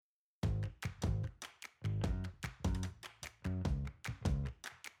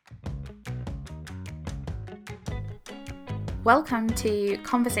Welcome to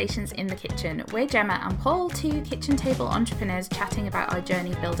Conversations in the Kitchen. We're Gemma and Paul, two kitchen table entrepreneurs chatting about our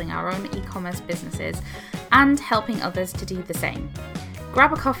journey building our own e-commerce businesses and helping others to do the same.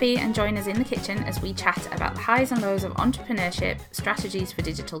 Grab a coffee and join us in the kitchen as we chat about the highs and lows of entrepreneurship, strategies for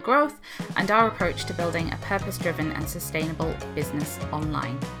digital growth, and our approach to building a purpose-driven and sustainable business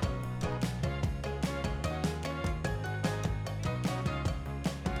online.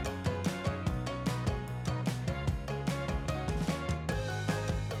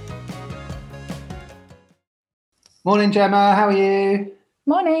 Morning, Gemma. How are you?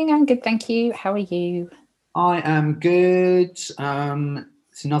 Morning, I'm good, thank you. How are you? I am good.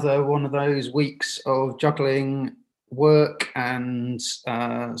 It's another one of those weeks of juggling work and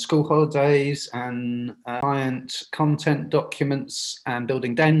school holidays and client content documents and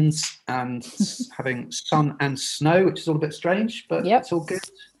building dens and having sun and snow, which is all a bit strange, but It's all good.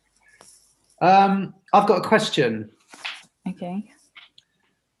 I've got a question. Okay.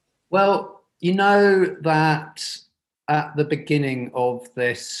 Well, you know that at the beginning of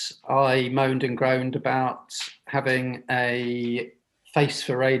this, I moaned and groaned about having a face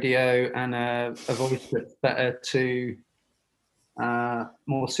for radio and a voice that's better to,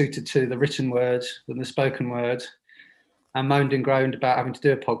 more suited to the written word than the spoken word. I moaned and groaned about having to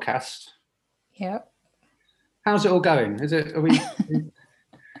do a podcast. Yep. How's it all going? Are we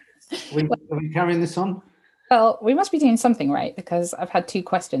carrying this on? Well, we must be doing something right, because I've had two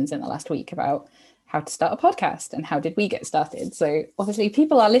questions in the last week about how to start a podcast and how did we get started. So obviously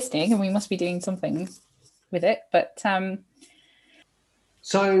people are listening and we must be doing something with it. But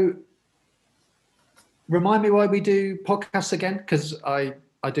so remind me why we do podcasts again, because I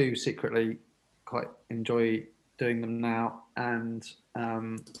do secretly quite enjoy doing them now, and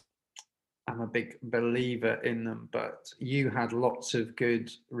I'm a big believer in them, but you had lots of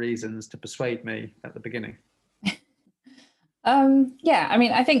good reasons to persuade me at the beginning. Yeah, I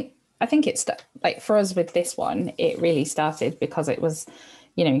mean, I think it's like, for us with this one, it really started because it was,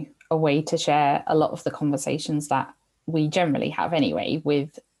 a way to share a lot of the conversations that we generally have anyway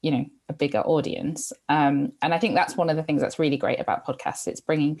with, a bigger audience. And I think that's one of the things that's really great about podcasts. It's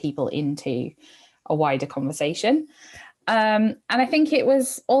bringing people into a wider conversation. And I think it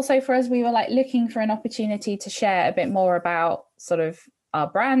was also for us, we were like looking for an opportunity to share a bit more about sort of our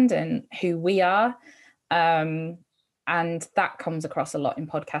brand and who we are. And that comes across a lot in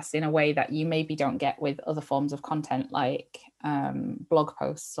podcasts in a way that you maybe don't get with other forms of content like blog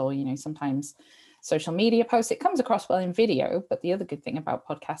posts or, sometimes social media posts. It comes across well in video, but the other good thing about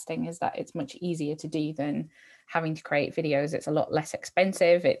podcasting is that it's much easier to do than having to create videos. It's a lot less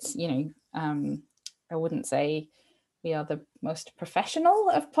expensive. It's, I wouldn't say we are the most professional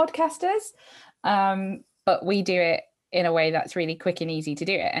of podcasters, but we do it in a way that's really quick and easy to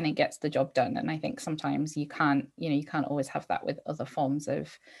do it, and it gets the job done. And I think sometimes you can't always have that with other forms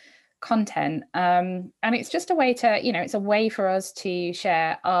of content. And it's just a way to, it's a way for us to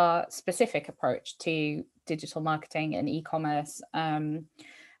share our specific approach to digital marketing and e-commerce, and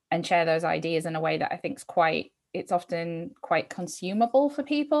share those ideas in a way that I think is it's often quite consumable for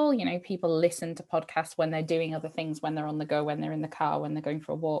people. People listen to podcasts when they're doing other things, when they're on the go, when they're in the car, when they're going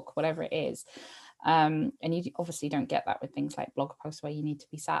for a walk, whatever it is. And you obviously don't get that with things like blog posts where you need to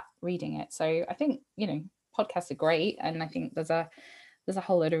be sat reading it. So I think, podcasts are great. And I think there's a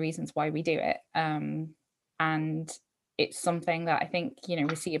whole load of reasons why we do it. And it's something that I think,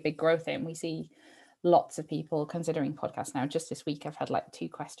 we see a big growth in. We see lots of people considering podcasts now. Just this week, I've had like 2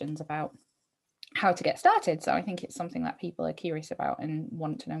 questions about how to get started. So I think it's something that people are curious about and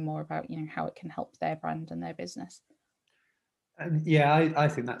want to know more about, how it can help their brand and their business. Yeah, I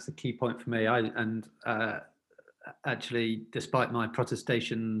think that's the key point for me. Actually, despite my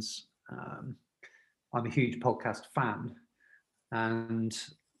protestations, I'm a huge podcast fan, and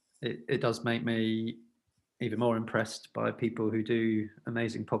it does make me even more impressed by people who do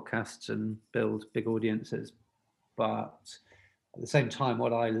amazing podcasts and build big audiences. But at the same time,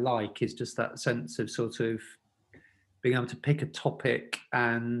 what I like is just that sense of sort of being able to pick a topic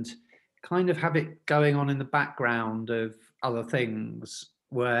and kind of have it going on in the background of other things,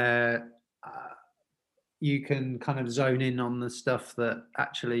 where you can kind of zone in on the stuff that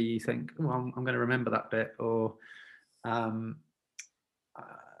actually you think, well, I'm going to remember that bit, or I'm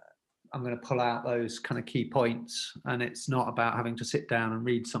going to pull out those kind of key points. And it's not about having to sit down and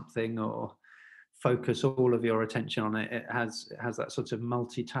read something or focus all of your attention on it. It has that sort of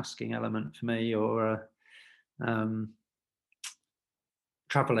multitasking element for me, or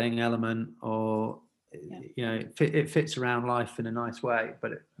traveling element, or it fits around life in a nice way,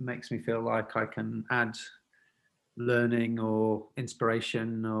 but it makes me feel like I can add learning or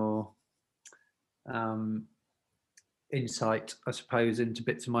inspiration or insight, I suppose, into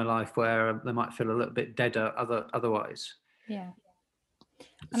bits of my life where they might feel a little bit deader otherwise. Yeah.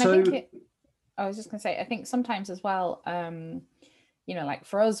 And So I was just going to say, I think sometimes as well, you know, like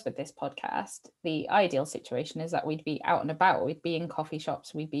for us with this podcast, the ideal situation is that we'd be out and about, we'd be in coffee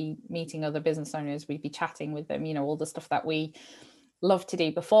shops, we'd be meeting other business owners, we'd be chatting with them, you know, all the stuff that we love to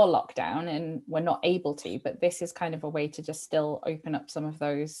do before lockdown and we're not able to. But this is kind of a way to just still open up some of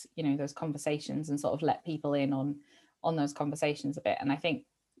those, you know, those conversations and sort of let people in on those conversations a bit. And I think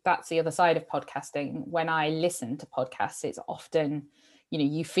that's the other side of podcasting. When I listen to podcasts, it's often, you know,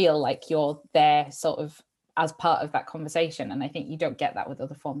 you feel like you're there sort of as part of that conversation, and I think you don't get that with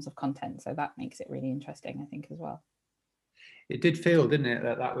other forms of content, so that makes it really interesting, I think, as well. It did feel, didn't it,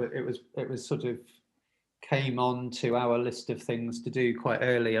 that it was sort of came on to our list of things to do quite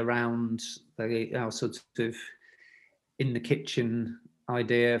early around our sort of in the kitchen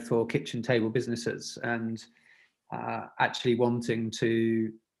idea for kitchen table businesses, and actually wanting to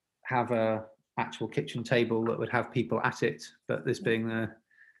have a actual kitchen table that would have people at it, but this being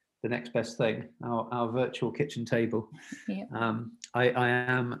the next best thing, our virtual kitchen table. Yeah. I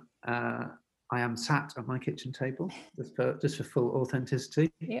am sat at my kitchen table, just for full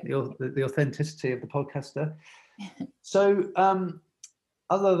authenticity, Yep. the authenticity of the podcaster. So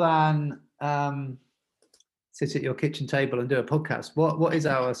other than sit at your kitchen table and do a podcast, what is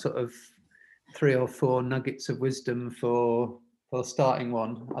our sort of 3 or 4 nuggets of wisdom for starting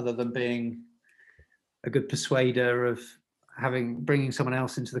one, other than being a good persuader of bringing someone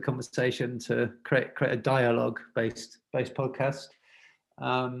else into the conversation to create a dialogue based podcast?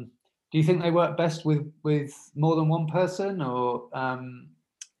 Do you think they work best with more than one person, or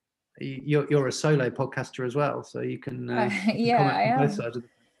you're a solo podcaster as well, so you can yeah, comment I on am. both sides of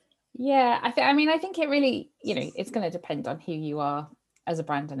Yeah, I think it really, you know, it's going to depend on who you are as a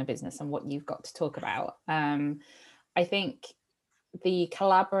brand and a business and what you've got to talk about. I think the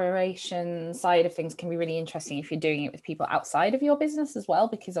collaboration side of things can be really interesting if you're doing it with people outside of your business as well,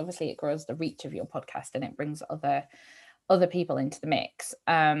 because obviously it grows the reach of your podcast and it brings other people into the mix.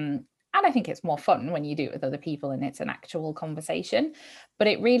 And I think it's more fun when you do it with other people and it's an actual conversation. But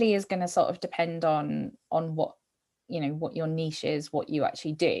it really is going to sort of depend on what, you know, what your niche is, what you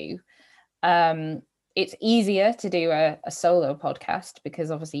actually do. It's easier to do a solo podcast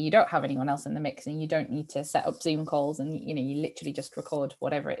because obviously you don't have anyone else in the mix and you don't need to set up Zoom calls, and you know, you literally just record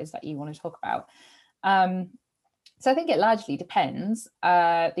whatever it is that you want to talk about. So I think it largely depends.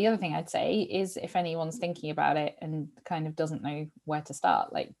 The other thing I'd say is if anyone's thinking about it and kind of doesn't know where to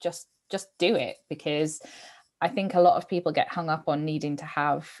start, like just do it, because I think a lot of people get hung up on needing to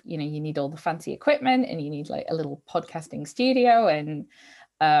have, you know, you need all the fancy equipment and you need like a little podcasting studio and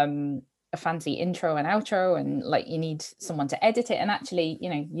a fancy intro and outro, and like you need someone to edit it. And actually, you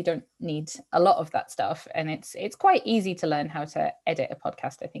know, you don't need a lot of that stuff. And it's quite easy to learn how to edit a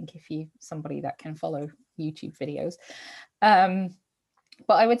podcast, I think, if you somebody that can follow YouTube videos.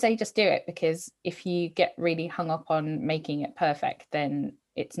 But I would say just do it, because if you get really hung up on making it perfect, then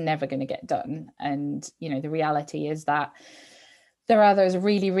it's never going to get done. And, you know, the reality is that there are those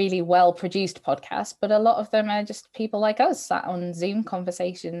really, really well produced podcasts, but a lot of them are just people like us sat on Zoom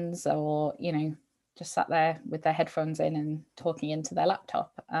conversations, or, you know, just sat there with their headphones in and talking into their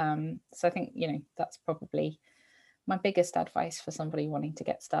laptop. So I think, you know, that's probably my biggest advice for somebody wanting to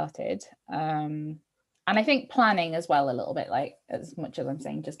get started. And I think planning as well, a little bit, like, as much as I'm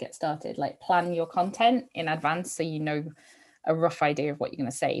saying just get started, like plan your content in advance so you know a rough idea of what you're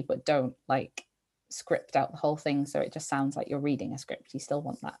going to say, but don't like script out the whole thing so it just sounds like you're reading a script. You still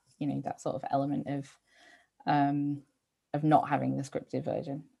want that, you know, that sort of element of not having the scripted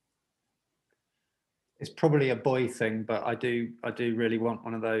version. It's probably a boy thing, but I do really want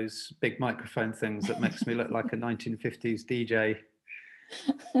one of those big microphone things that makes me look like a 1950s DJ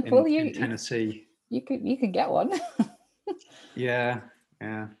in Tennessee. You could get one. Yeah.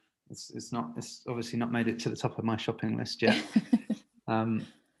 It's obviously not made it to the top of my shopping list yet.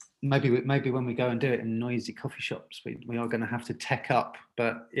 Maybe when we go and do it in noisy coffee shops, we are going to have to tech up.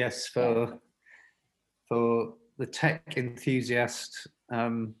 But yes, for the tech enthusiast,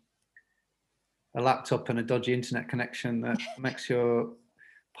 a laptop and a dodgy internet connection that makes your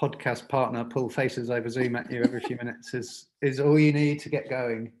podcast partner pull faces over Zoom at you every few minutes is all you need to get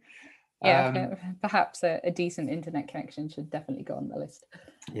going. Yeah, perhaps a decent internet connection should definitely go on the list.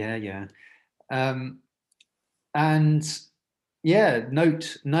 Yeah. And yeah,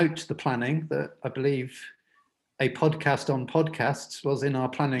 note the planning that I believe a podcast on podcasts was in our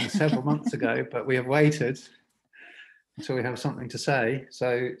planning several months ago, but we have waited until we have something to say.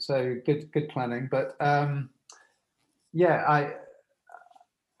 So good planning. But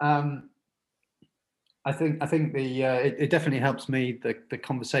I think the it definitely helps me, the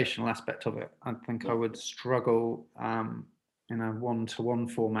conversational aspect of it. I think I would struggle in a one-to-one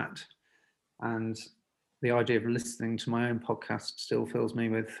format, and the idea of listening to my own podcast still fills me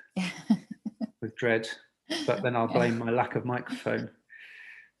with dread. But then I'll blame my lack of microphone.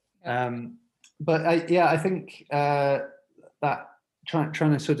 But I think that trying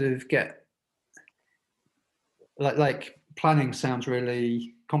to sort of get like planning sounds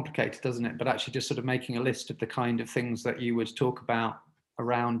really complicated, doesn't it? But actually just sort of making a list of the kind of things that you would talk about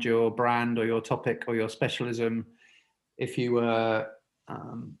around your brand or your topic or your specialism if you were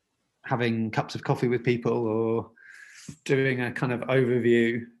having cups of coffee with people or doing a kind of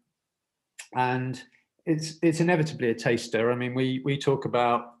overview. And it's inevitably a taster. I mean, we talk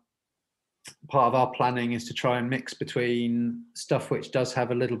about, part of our planning is to try and mix between stuff which does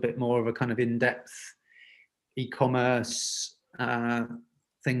have a little bit more of a kind of in-depth e-commerce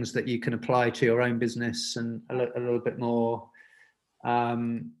things that you can apply to your own business, and a little bit more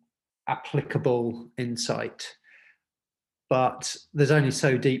applicable insight. But there's only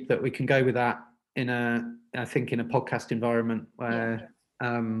so deep that we can go with that I think in a podcast environment where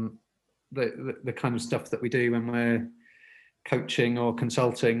the kind of stuff that we do when we're coaching or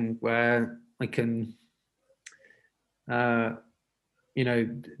consulting, where I can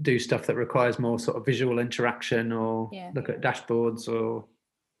do stuff that requires more sort of visual interaction, or look at dashboards or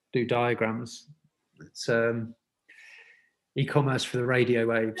do diagrams. It's e-commerce for the radio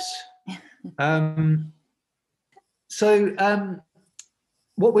waves. So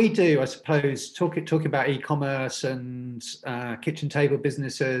what we do, I suppose, talking about e-commerce and kitchen table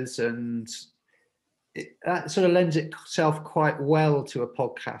businesses, and that sort of lends itself quite well to a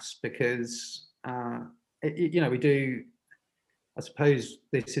podcast, because we do, I suppose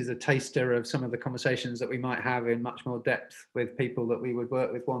this is a taster of some of the conversations that we might have in much more depth with people that we would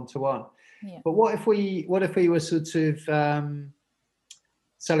work with one-to-one. But what if we were sort of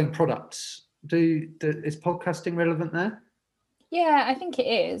selling products? Is podcasting relevant there? Yeah, I think it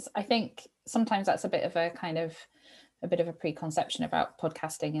is. I think sometimes that's a bit of a preconception about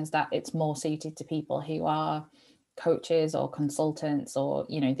podcasting, is that it's more suited to people who are coaches or consultants, or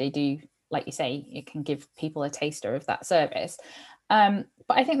they do, like you say, it can give people a taster of that service. But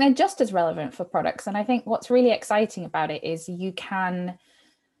I think they're just as relevant for products. And I think what's really exciting about it is you can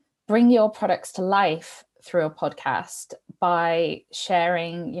bring your products to life through a podcast by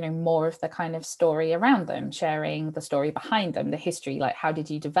sharing, more of the kind of story around them, sharing the story behind them, the history, like how did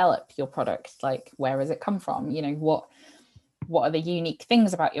you develop your product? Like, where has it come from? What are the unique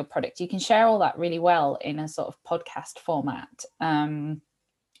things about your product? You can share all that really well in a sort of podcast format. And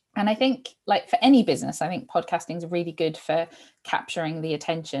I think, like for any business, I think podcasting is really good for capturing the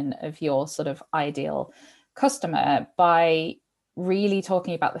attention of your sort of ideal customer by really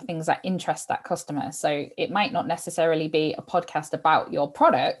talking about the things that interest that customer. So it might not necessarily be a podcast about your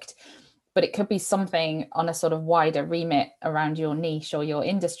product, but it could be something on a sort of wider remit around your niche or your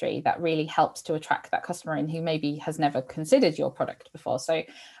industry that really helps to attract that customer in who maybe has never considered your product before. So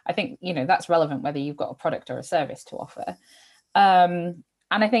I think, that's relevant whether you've got a product or a service to offer. And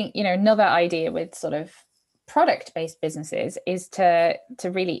I think, another idea with sort of product-based businesses is to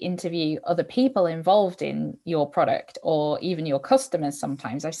really interview other people involved in your product, or even your customers.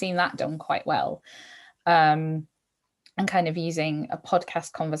 Sometimes I've seen that done quite well, and kind of using a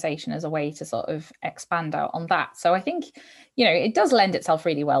podcast conversation as a way to sort of expand out on that. So I think, it does lend itself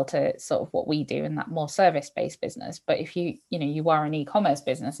really well to sort of what we do in that more service-based business. But if you are an e-commerce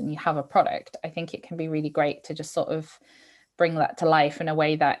business and you have a product, I think it can be really great to just sort of bring that to life in a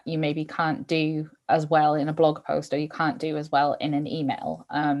way that you maybe can't do as well in a blog post, or you can't do as well in an email.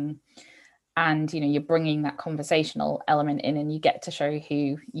 And you're bringing that conversational element in, and you get to show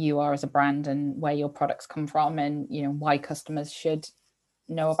who you are as a brand and where your products come from, and why customers should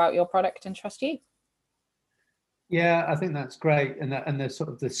know about your product and trust you. Yeah, I think that's great, and the sort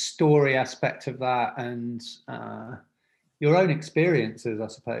of the story aspect of that, and your own experiences, I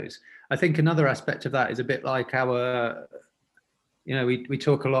suppose. I think another aspect of that is a bit like our, we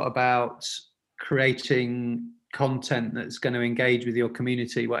talk a lot about creating content that's going to engage with your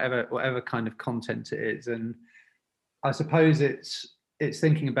community, whatever kind of content it is. And I suppose it's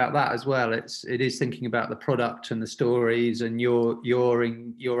thinking about that as well. It is thinking about the product and the stories and your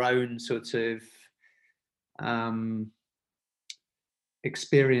own sort of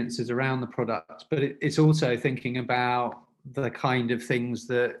experiences around the product, but it's also thinking about the kind of things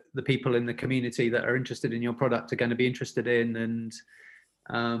that the people in the community that are interested in your product are going to be interested in, and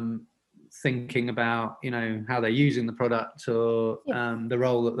thinking about how they're using the product, or the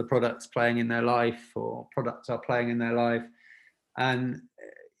role that the product's playing in their life, or products are playing in their life. And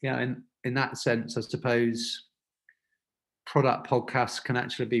and in that sense, I suppose product podcasts can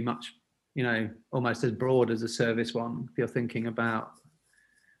actually be much, almost as broad as a service one. If you're thinking about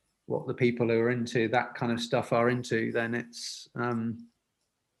what the people who are into that kind of stuff are into, then it's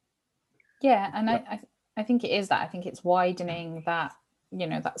yeah. And I think it is that. I think it's widening that,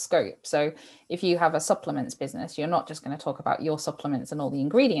 that scope. So if you have a supplements business, you're not just going to talk about your supplements and all the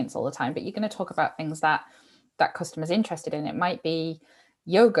ingredients all the time, but you're going to talk about things that customers interested in. It might be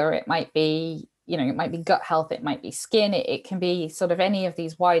yoga, it might be, it might be gut health, it might be skin, it can be sort of any of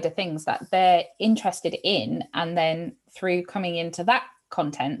these wider things that they're interested in. And then through coming into that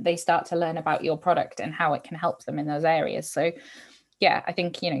content, they start to learn about your product and how it can help them in those areas. So yeah, I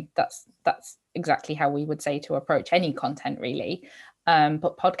think, that's exactly how we would say to approach any content, really.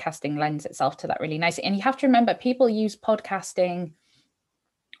 But podcasting lends itself to that really nicely. And you have to remember, people use podcasting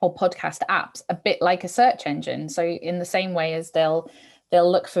or podcast apps a bit like a search engine. So in the same way as they'll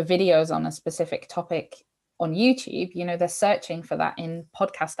look for videos on a specific topic on YouTube, they're searching for that in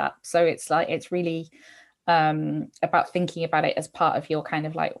podcast apps. So it's really about thinking about it as part of your kind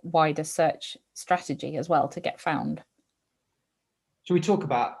of like wider search strategy as well to get found. Should we talk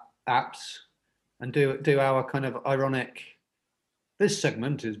about apps and do our kind of ironic, this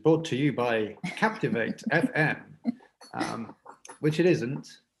segment is brought to you by Captivate FM, which it isn't,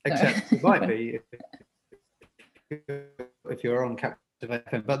 except it might be if you're on Captivate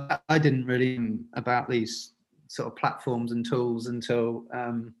FM. But I didn't really know about these sort of platforms and tools until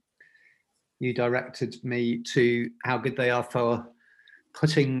you directed me to how good they are for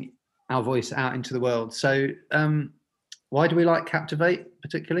putting our voice out into the world. So why do we like Captivate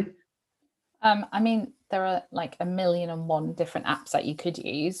particularly? I mean, there are like 1,000,001 different apps that you could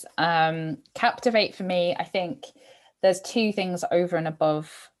use. Captivate for me, I think there's two things over and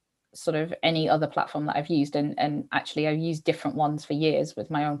above sort of any other platform that I've used. And actually I've used different ones for years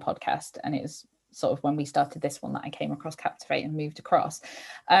with my own podcast. And it was sort of when we started this one that I came across Captivate and moved across.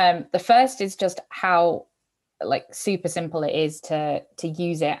 The first is just how like super simple it is to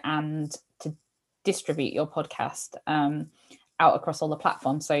use it and to distribute your podcast out across all the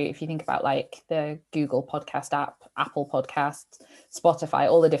platforms. So if you think about like the Google Podcast app, Apple Podcasts, Spotify,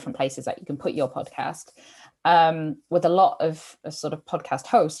 all the different places that you can put your podcast, with a lot of sort of podcast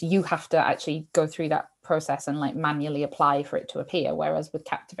hosts, you have to actually go through that process and like manually apply for it to appear. Whereas with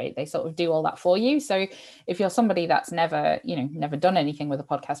Captivate, they sort of do all that for you. So if you're somebody that's never done anything with a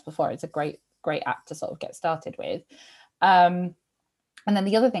podcast before, it's a great app to sort of get started with. And then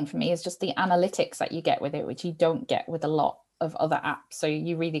the other thing for me is just the analytics that you get with it, which you don't get with a lot of other apps. So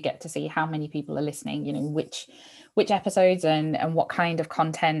you really get to see how many people are listening, which episodes and what kind of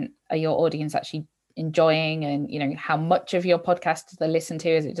content are your audience actually enjoying, and how much of your podcast they listen to.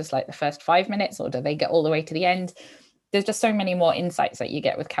 Is it just like the first 5 minutes, or do they get all the way to the end? There's just so many more insights that you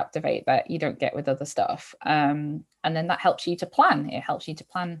get with Captivate that you don't get with other stuff. And then that helps you to plan. It helps you to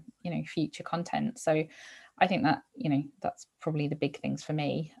plan, future content. So I think that, that's probably the big things for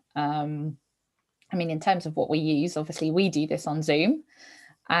me. I mean, in terms of what we use, obviously we do this on Zoom,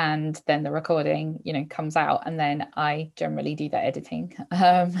 and then the recording, comes out, and then I generally do the editing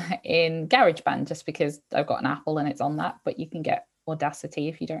in GarageBand, just because I've got an Apple and it's on that. But you can get Audacity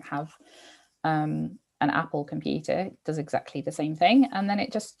if you don't have an Apple computer. It does exactly the same thing, and then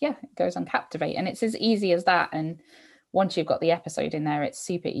it just it goes on Captivate, and it's as easy as that. And once you've got the episode in there, it's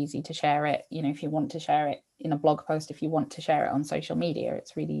super easy to share it. If you want to share it in a blog post, if you want to share it on social media,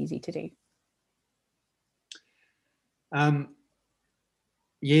 it's really easy to do.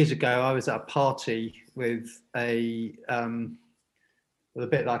 Years ago, I was at a party with a bit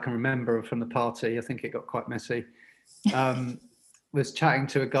that I can remember from the party. I think it got quite messy. Was chatting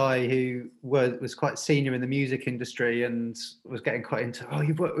to a guy who was quite senior in the music industry and was getting quite into,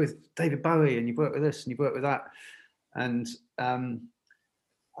 you've worked with David Bowie and you've worked with this and you've worked with that. And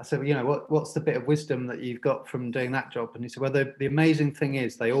I said, what's the bit of wisdom that you've got from doing that job? And he said, well, the amazing thing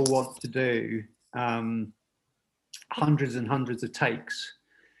is they all want to do hundreds and hundreds of takes,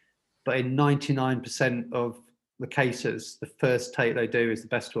 but in 99% of the cases, the first take they do is the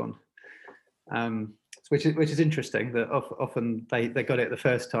best one. Which is interesting, that often they got it the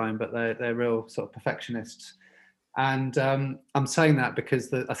first time, but they're real sort of perfectionists. And I'm saying that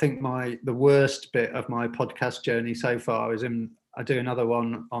because I think the worst bit of my podcast journey so far is I do another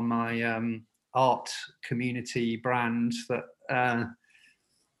one on my art community brand that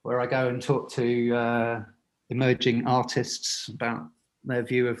where I go and talk to emerging artists about their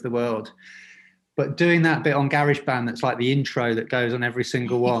view of the world. But doing that bit on GarageBand, that's like the intro that goes on every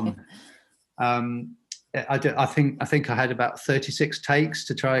single one. I think I had about 36 takes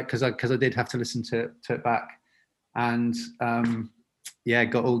to try it, because I did have to listen to it back, and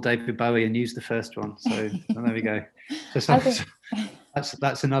got all David Bowie and used the first one. So there we go.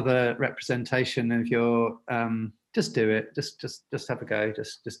 That's another representation of your just do it, just have a go,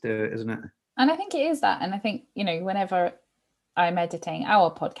 just do it, isn't it? And I think it is that. And I think, whenever I'm editing our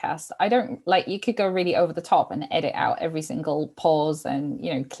podcast, I don't you could go really over the top and edit out every single pause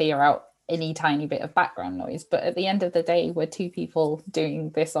and clear out any tiny bit of background noise, but at the end of the day we're two people doing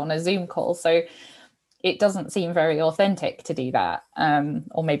this on a Zoom call, so it doesn't seem very authentic to do that.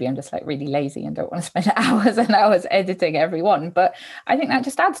 Or maybe I'm just really lazy and don't want to spend hours and hours editing every one. But I think that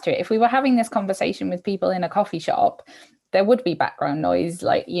just adds to it. If we were having this conversation with people in a coffee shop, there would be background noise.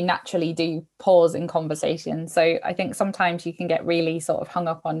 You naturally do pause in conversation. So I think sometimes you can get really sort of hung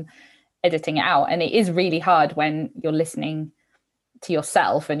up on editing it out. And it is really hard when you're listening to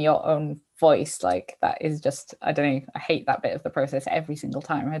yourself and your own voice. That is just, I don't know, I hate that bit of the process every single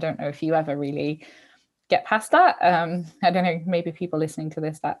time. I don't know if you ever really get past that. I don't know, maybe people listening to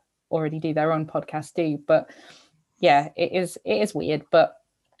this that already do their own podcast do, but yeah, it is weird, but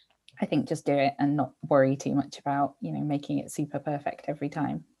I think just do it and not worry too much about making it super perfect every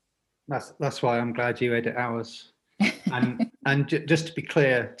time. That's why I'm glad you edit ours. And just to be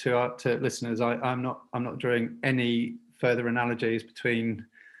clear to listeners, I'm not drawing any further analogies between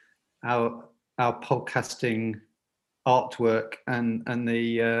our podcasting artwork and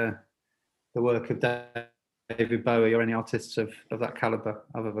the work of David Bowie or any artists of that caliber,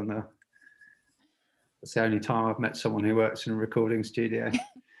 other than that's the only time I've met someone who works in a recording studio.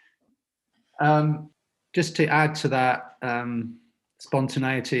 Just to add to that,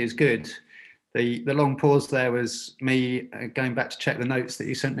 spontaneity is good. The long pause there was me going back to check the notes that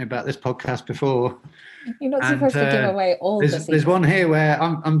you sent me about this podcast before. You're not supposed to give away all the secrets. There's one here where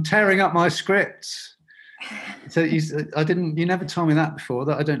I'm tearing up my scripts. So you never told me that before,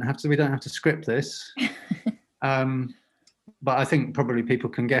 that we don't have to script this. But I think probably people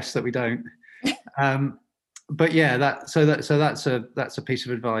can guess that we don't. But yeah, that's a piece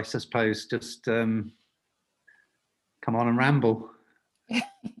of advice, I suppose. Just come on and ramble.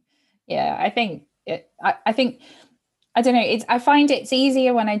 Yeah, I think I don't know. I find it's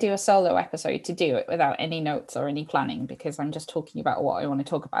easier when I do a solo episode to do it without any notes or any planning, because I'm just talking about what I want to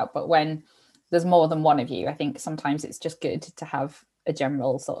talk about. But when there's more than one of you, I think sometimes it's just good to have a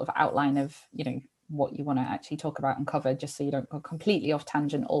general sort of outline of, what you want to actually talk about and cover, just so you don't go completely off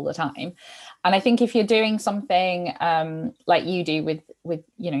tangent all the time. And I think if you're doing something like you do with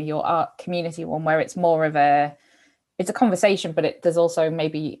your art community one, where it's more of it's a conversation, but there's also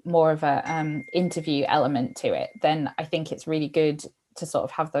maybe more of a interview element to it, then I think it's really good to sort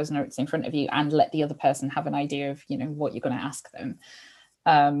of have those notes in front of you and let the other person have an idea of what you're going to ask them.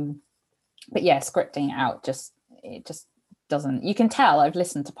 But yeah, scripting it out it just doesn't. You can tell, I've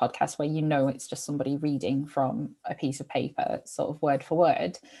listened to podcasts where it's just somebody reading from a piece of paper, sort of word for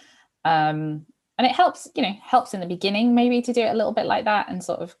word, and it helps in the beginning maybe to do it a little bit like that and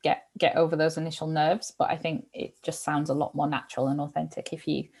sort of get over those initial nerves. But I think it just sounds a lot more natural and authentic if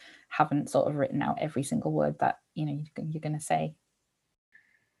you haven't sort of written out every single word that you're going to say.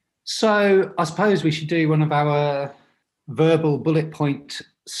 So I suppose we should do one of our verbal bullet point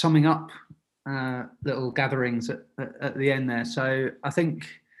summing up little gatherings at the end there. So I think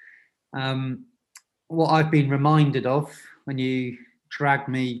what I've been reminded of when you dragged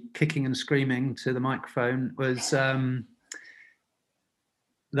me kicking and screaming to the microphone was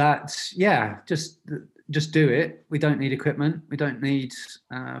just do it. We don't need equipment. We don't need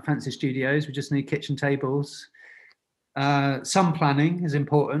fancy studios. We just need kitchen tables. Some planning is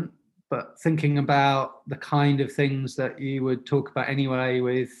important, but thinking about the kind of things that you would talk about anyway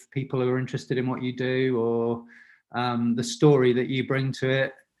with people who are interested in what you do, or the story that you bring to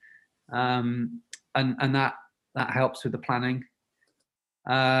it, and that helps with the planning.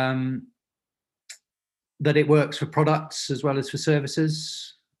 That it works for products as well as for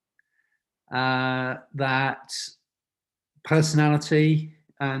services. That personality,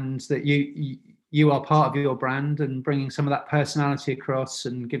 and that you are part of your brand, and bringing some of that personality across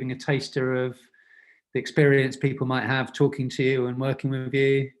and giving a taster of the experience people might have talking to you and working with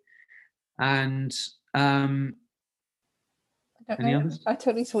you. And any others? I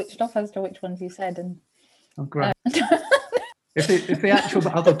totally switched off as to which ones you said. And oh, great. If the actual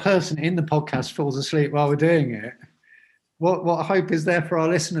other person in the podcast falls asleep while we're doing it, what hope is there for our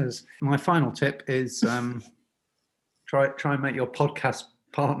listeners? My final tip is try and make your podcast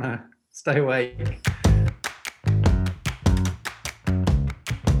partner stay awake.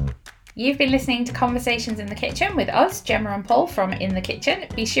 You've been listening to Conversations in the Kitchen with us, Gemma and Paul from In the Kitchen.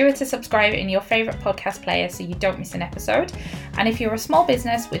 Be sure to subscribe in your favourite podcast player so you don't miss an episode. And if you're a small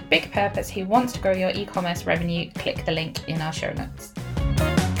business with big purpose who wants to grow your e-commerce revenue, click the link in our show notes.